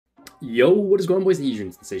Yo, what is going on, boys? The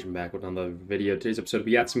Asian Sensation back with another video. Today's episode,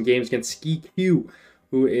 we got some games against Ski Q,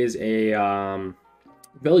 who is a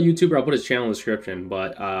fellow YouTuber. I'll put his channel in the description,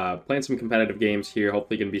 but playing some competitive games here.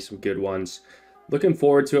 Hopefully gonna be some good ones. Looking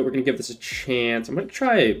forward to it. We're gonna give this a chance. I'm gonna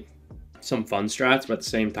try some fun strats, but at the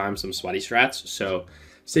same time some sweaty strats. So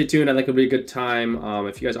stay tuned. I think it'll be a good time.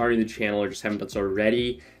 If you guys are new to the channel or just haven't done so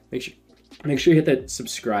already, make sure you hit that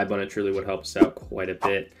subscribe button. It truly would help us out quite a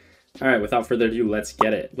bit. All right, without further ado, let's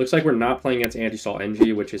get it. Looks like we're not playing against Anti-Stall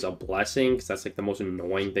NG, which is a blessing, because that's like the most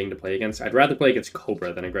annoying thing to play against. I'd rather play against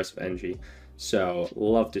Cobra than aggressive NG, so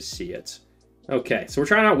love to see it. Okay, so we're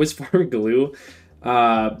trying out Wiz Farm Glue.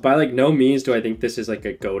 By like no means do I think this is like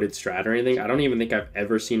a goated strat or anything. I don't even think I've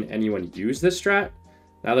ever seen anyone use this strat,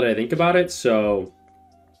 now that I think about it, so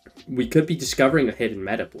we could be discovering a hidden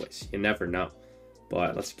meta, boys. You never know.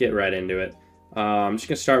 But let's get right into it. I'm just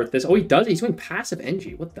going to start with this. Oh, he does. He's doing passive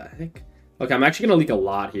NG. What the heck? Okay, I'm actually going to leak a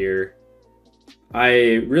lot here.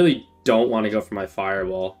 I really don't want to go for my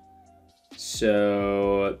fireball.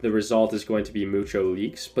 So the result is going to be mucho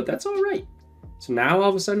leaks, but that's all right. So now all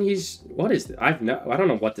of a sudden he's... What is this? I don't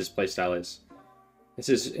know what this playstyle is. This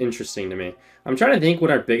is interesting to me. I'm trying to think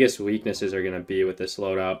what our biggest weaknesses are going to be with this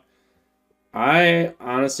loadout. I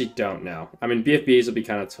honestly don't know. I mean, BFBs will be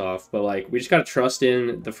kind of tough, but like, we just got to trust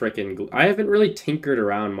in the freaking glue. I haven't really tinkered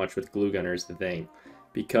around much with glue gunner is the thing,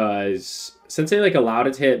 because since they like allowed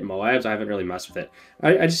it to hit Moabs, I haven't really messed with it.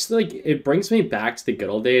 I just like, it brings me back to the good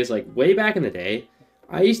old days. Like way back in the day,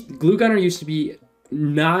 glue gunner used to be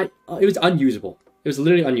not, it was unusable. It was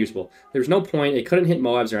literally unusable. There was no point. It couldn't hit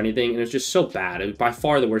Moabs or anything, and it was just so bad. It was by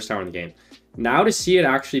far the worst tower in the game. Now to see it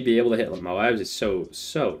actually be able to hit Moabs is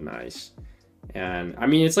so nice. And I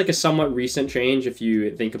mean, it's like a somewhat recent change if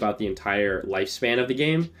you think about the entire lifespan of the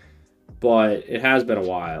game, but it has been a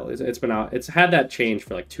while. It's been out. It's had that change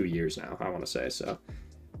for like 2 years now, I want to say. So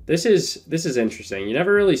this is interesting. You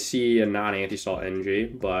never really see a non-anti-stall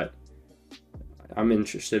NG, but I'm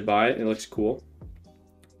interested by it. It looks cool.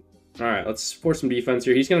 All right, let's force some defense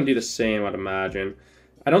here. He's gonna do the same, I'd imagine.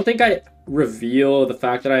 I don't think I reveal the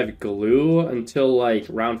fact that I have glue until like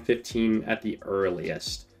round 15 at the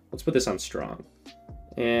earliest. Let's put this on strong.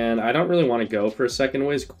 And I don't really want to go for a second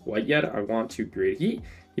whiz quite yet. I want to greed. He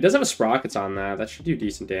does have a sprockets on that. That should do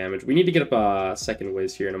decent damage. We need to get up a second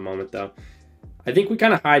whiz here in a moment, though. I think we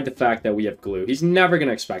kind of hide the fact that we have glue. He's never going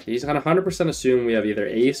to expect it. He's going to 100% assume we have either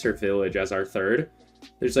Ace or Village as our third.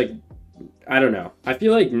 There's like, I don't know. I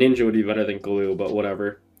feel like Ninja would be better than glue, but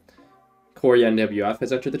whatever. Corey NWF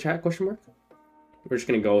has entered the chat, question mark. We're just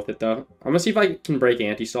going to go with it, though. I'm going to see if I can break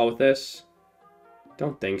anti-stall with this.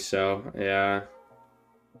 Don't think so. Yeah.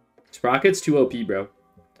 Sprocket's too OP, bro.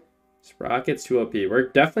 Sprocket's too OP. We're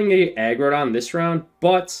definitely going to get aggroed on this round,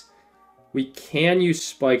 but we can use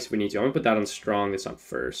spikes if we need to. I'm going to put that on strong, this on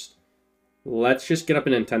first. Let's just get up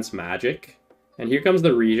an intense magic. And here comes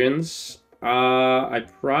the regions. I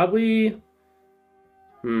probably...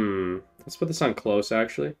 Let's put this on close,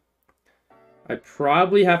 actually. I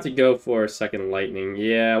probably have to go for a second lightning.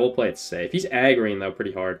 Yeah, we'll play it safe. He's aggroing, though,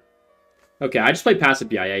 pretty hard. Okay, I just play passive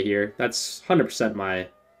BIA here. That's 100% my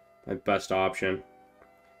best option.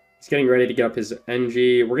 He's getting ready to get up his NG.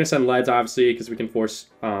 We're going to send leads, obviously, because we can force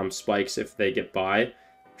spikes if they get by,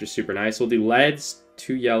 which is super nice. We'll do leads,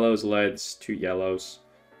 2 yellows, leads, 2 yellows.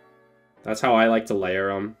 That's how I like to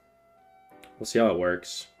layer them. We'll see how it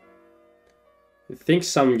works. I think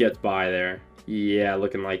some gets by there. Yeah,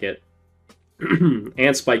 looking like it.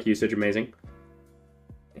 And spike usage, amazing.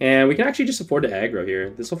 And we can actually just afford to aggro here.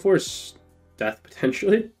 This will force death,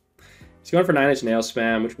 potentially. He's going for 9-inch nail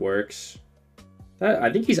spam, which works.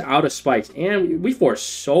 I think he's out of spikes, and we force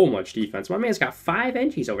so much defense. My man's got 5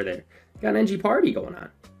 NGs over there. Got an NG party going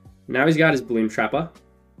on. Now he's got his Bloom Trappa.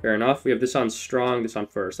 Fair enough. We have this on strong, this on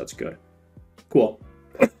first. That's good. Cool.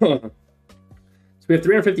 So we have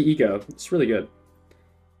 350 eco. It's really good.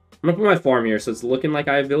 I'm going to put my farm here, so it's looking like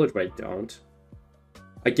I have village, but I don't.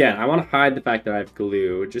 Again, I want to hide the fact that I have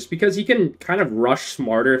glue, just because he can kind of rush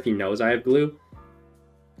smarter if he knows I have glue.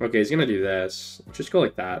 Okay, he's going to do this. Just go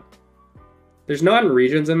like that. There's no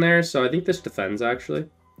regions in there, so I think this defends, actually.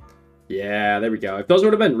 Yeah, there we go. If those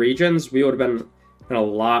would have been regions, we would have been in a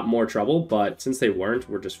lot more trouble, but since they weren't,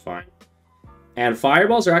 we're just fine. And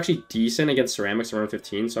fireballs are actually decent against ceramics around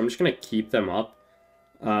 15, so I'm just going to keep them up.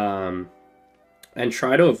 And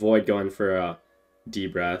try to avoid going for a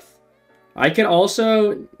D-breath. I can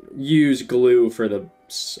also use glue for the,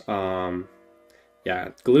 yeah,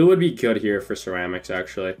 glue would be good here for ceramics,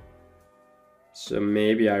 actually. So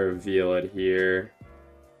maybe I reveal it here.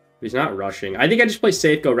 He's not rushing. I think I just play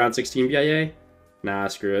safe, go round 16 BIA. Nah,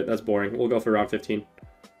 screw it. That's boring. We'll go for round 15.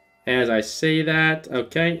 as I say that.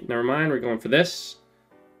 Okay, never mind. We're going for this.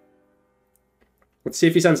 Let's see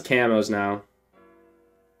if he sends camos now.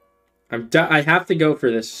 I have to go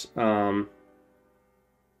for this. I'm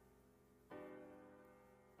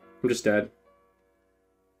just dead.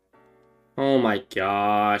 Oh my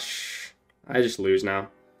gosh. I just lose now.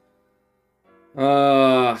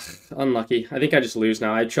 Unlucky. I think I just lose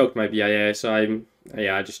now. I choked my BIA, so I'm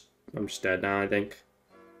just dead now, I think.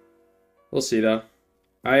 We'll see though.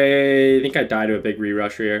 I think I die to a big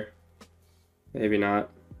re-rusher here. Maybe not.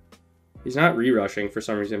 He's not re-rushing for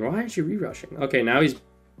some reason. Why aren't you re-rushing? Okay, now he's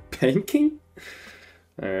banking?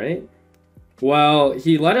 Alright. Well,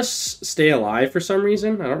 he let us stay alive for some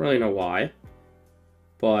reason. I don't really know why.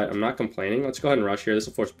 But I'm not complaining. Let's go ahead and rush here. This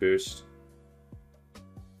will force boost.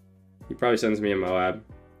 He probably sends me a Moab.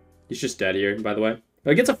 He's just dead here, by the way.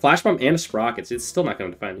 But it gets a flash bomb and a sprockets. It's still not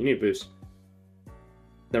going to defend. You need a boost.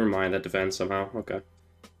 Never mind, that defends somehow. Okay.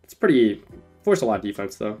 It's pretty... Force a lot of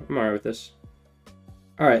defense, though. I'm alright with this.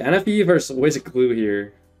 Alright, NFE versus Wizard Glue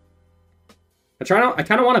here. I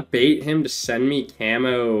kind of want to bait him to send me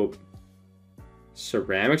camo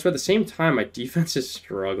ceramics, but at the same time, my defense is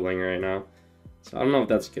struggling right now. So I don't know if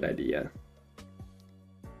that's a good idea.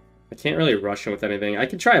 I can't really rush him with anything. I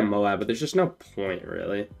could try a Moab, but there's just no point,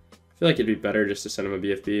 really. I feel like it'd be better just to send him a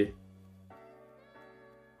BFB.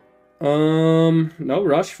 No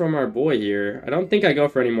rush from our boy here. I don't think I go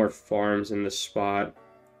for any more farms in this spot.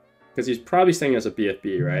 Because he's probably staying as a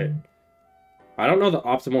BFB, right? I don't know the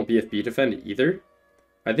optimal BFB defend either.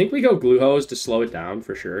 I think we go glue hose to slow it down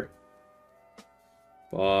for sure.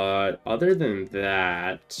 But other than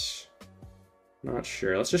that, not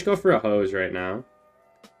sure. Let's just go for a hose right now.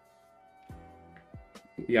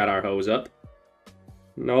 We got our hose up.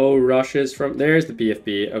 No rushes from... There's the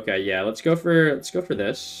BFB. Okay, yeah, let's go for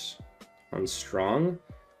this on strong.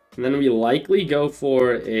 And then we likely go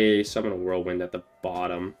for a summon a whirlwind at the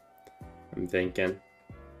bottom. I'm thinking.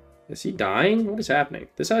 Is he dying? What is happening?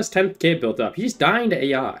 This has 10k built up. He's dying to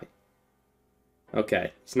AI.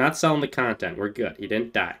 Okay, he's not selling the content. We're good. He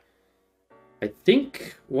didn't die. I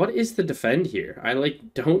think... What is the defend here? I,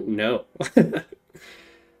 don't know.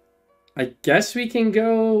 I guess we can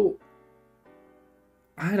go...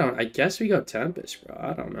 I guess we go Tempest, bro.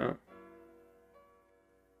 I don't know.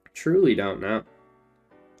 Truly don't know.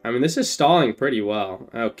 I mean, this is stalling pretty well.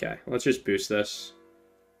 Okay, let's just boost this.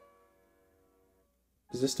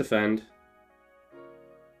 Does this defend?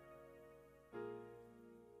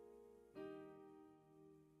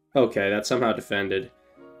 Okay, that somehow defended.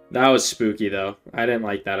 That was spooky, though. I didn't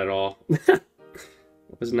like that at all.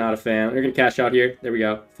 Was not a fan. We're going to cash out here. There we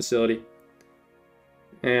go. Facility.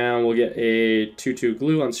 And we'll get a 2-2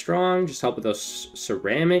 glue on strong. Just help with those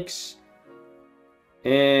ceramics.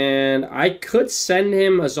 And I could send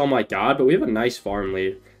him as Oh My God, but we have a nice farm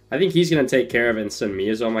lead. I think he's going to take care of it and send me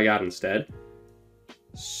as Oh My God instead.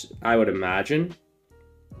 I would imagine.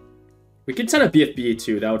 We could send a BFB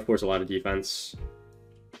too. That would force a lot of defense.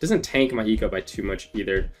 Doesn't tank my eco by too much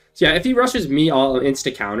either. So yeah, if he rushes me, I'll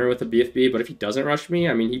insta counter with a BFB. But if he doesn't rush me,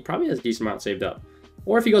 I mean, he probably has a decent amount saved up.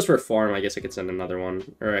 Or if he goes for a farm, I guess I could send another one.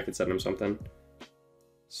 Or I could send him something.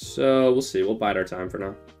 So we'll see. We'll bide our time for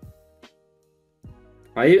now.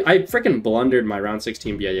 I freaking blundered my round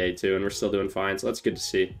 16 BIA too, and we're still doing fine. So that's good to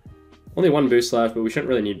see. Only one boost left, but we shouldn't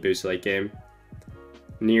really need boost late game.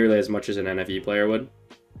 Nearly as much as an NFE player would.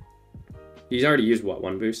 He's already used, what,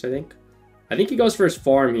 one boost, I think? I think he goes for his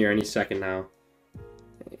farm here, and he's second now.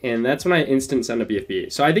 And that's when I instant send a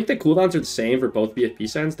BFB. So I think the cooldowns are the same for both BFB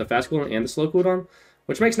sends, the fast cooldown and the slow cooldown,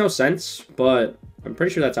 which makes no sense, but I'm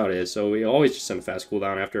pretty sure that's how it is. So we always just send a fast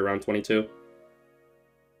cooldown after round 22. I'm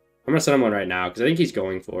going to send him one right now, because I think he's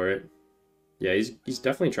going for it. Yeah, he's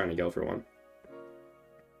definitely trying to go for one.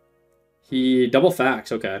 He double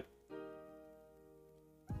fax, okay.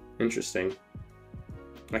 Interesting.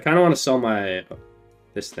 I kind of want to sell my...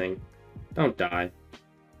 this thing. Don't die.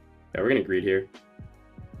 Yeah, we're going to greed here.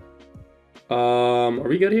 Are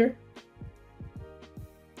we good here?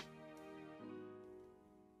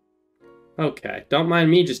 Okay, don't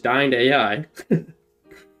mind me just dying to AI.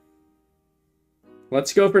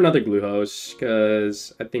 Let's go for another glue hose,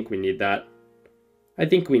 because I think we need that. I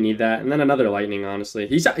think we need that. And then another lightning, honestly.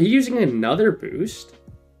 He's using another boost?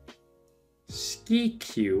 Ski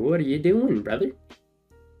Q, what are you doing, brother?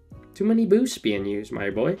 Too many boosts being used, my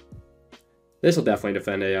boy. This will definitely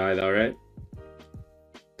defend AI, though, right?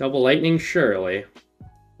 Double lightning, surely.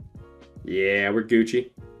 Yeah, we're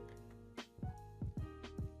Gucci.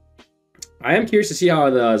 I am curious to see how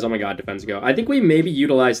the Oh My God defense go. I think we maybe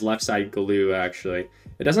utilize left side glue, actually.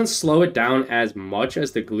 It doesn't slow it down as much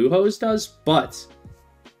as the glue hose does, but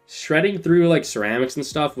Shredding through like ceramics and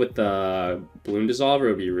stuff with the bloom dissolver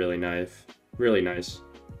would be really nice. Really nice.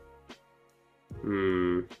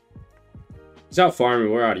 He's out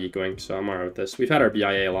farming, we're out ecoing, so I'm alright with this. We've had our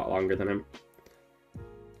BIA a lot longer than him.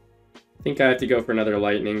 I think I have to go for another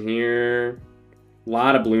lightning here. A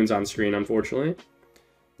lot of balloons on screen, unfortunately.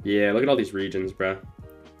 Yeah, look at all these regions, bruh.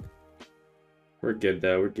 We're good,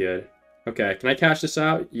 though. We're good. Okay, can I cash this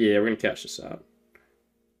out? Yeah, we're gonna cash this out.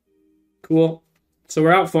 Cool. So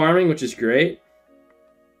we're out farming, which is great.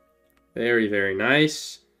 Very, very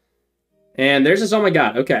nice. And there's this, oh my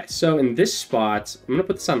god. Okay, so in this spot, I'm gonna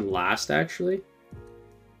put this on last, actually.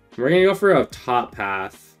 We're gonna go for a top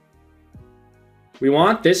path. We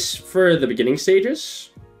want this for the beginning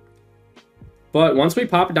stages. But once we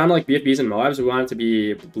pop it down to like BFBs and Moabs, we want it to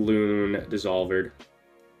be balloon dissolvered.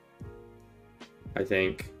 I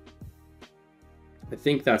think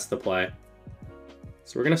that's the play.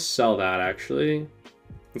 So we're gonna sell that, actually.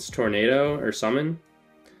 Let's tornado or summon.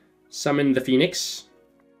 Summon the Phoenix.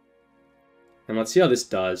 And let's see how this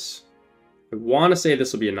does. I want to say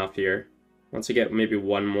this will be enough here. Once we get maybe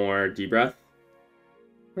one more D-breath.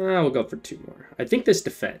 We'll go for 2 more. I think this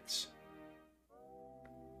defends.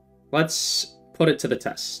 Let's put it to the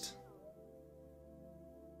test.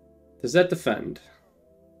 Does that defend?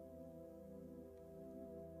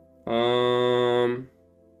 Do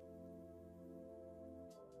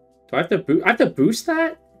I have to boost? I have to boost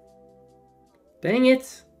that? Dang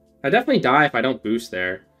it. I definitely die if I don't boost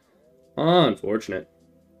there. Unfortunate.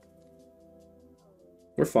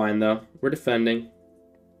 We're fine, though. We're defending.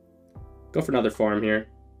 Go for another farm here.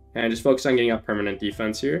 And just focus on getting up permanent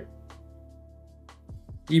defense here.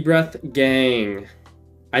 D-breath gang.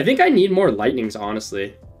 I think I need more lightnings,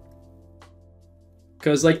 honestly.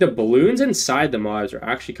 Because, like, the balloons inside the mobs are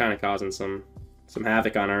actually kind of causing some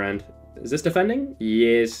havoc on our end. Is this defending?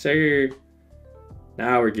 Yes, sir.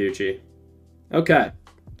 Now we're Gucci. Okay.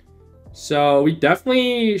 So, we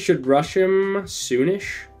definitely should rush him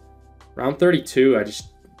soonish. Round 32,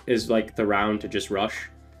 is, like, the round to just rush.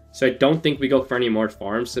 So, I don't think we go for any more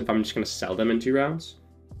farms if I'm just going to sell them in 2 rounds.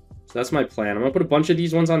 So, that's my plan. I'm going to put a bunch of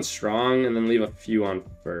these ones on strong and then leave a few on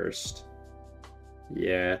first.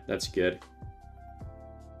 Yeah, that's good.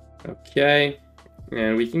 Okay.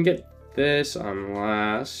 And we can get this on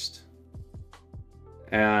last.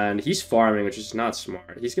 And he's farming, which is not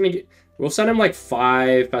smart. He's going to get... We'll send him like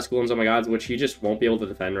 5 Pestilence, oh my god, which he just won't be able to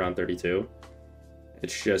defend around 32.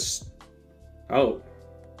 It's just... Oh.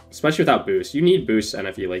 Especially without boost. You need boost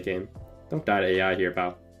NFE late game. Don't die to AI here,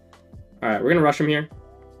 pal. Alright, we're going to rush him here.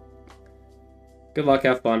 Good luck,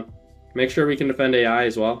 have fun. Make sure we can defend AI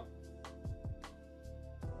as well.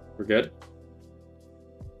 We're good.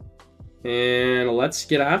 And let's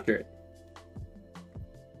get after it.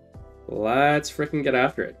 Let's freaking get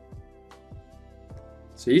after it.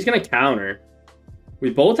 So he's going to counter. We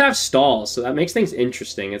both have stalls, so that makes things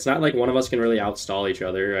interesting. It's not like one of us can really outstall each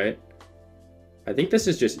other, right? I think this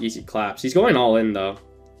is just easy claps. He's going all in, though.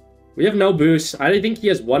 We have no boost. I think he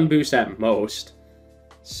has 1 boost at most.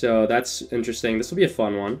 So that's interesting. This will be a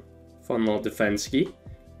fun one. Fun little defense ski.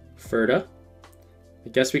 Ferda. I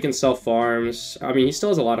guess we can sell farms. I mean, he still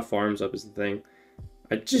has a lot of farms up is the thing.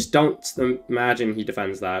 I just don't imagine he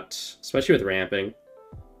defends that, especially with ramping.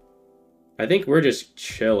 I think we're just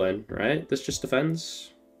chilling, right? This just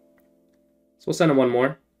defends. So we'll send him 1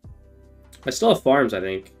 more. I still have farms, I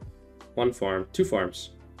think. 1 farm. 2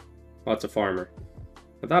 farms. Oh, it's a farmer.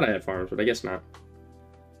 I thought I had farms, but I guess not.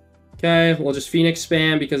 Okay, we'll just Phoenix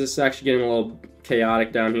spam because it's actually getting a little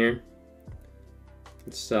chaotic down here.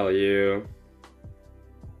 Let's sell you.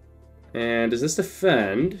 And does this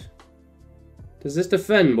defend? Does this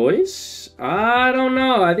defend, boys? I don't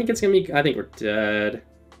know. I think it's gonna be... I think we're dead.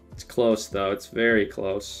 It's close, though. It's very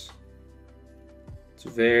close. It's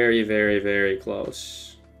very, very, very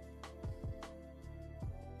close.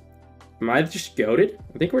 Am I just goated?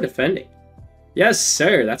 I think we're defending. Yes,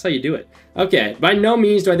 sir. That's how you do it. Okay. By no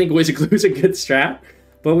means do I think Wizard Glue is a good strat,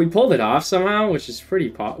 but we pulled it off somehow, which is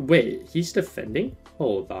pretty Wait, he's defending?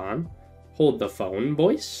 Hold on. Hold the phone,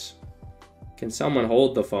 boys. Can someone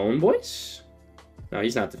hold the phone, boys? No,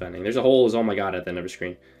 he's not defending. There's a hole, oh my god, at the end of the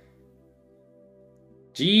screen.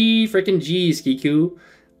 G freaking G, Ski-Q.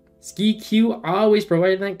 Ski-Q always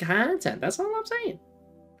providing that content. That's all I'm saying.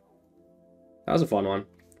 That was a fun one.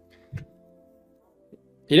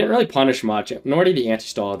 He didn't really punish much, nor did he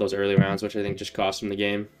anti-stall those early rounds, which I think just cost him the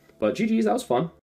game. But GG's, that was fun.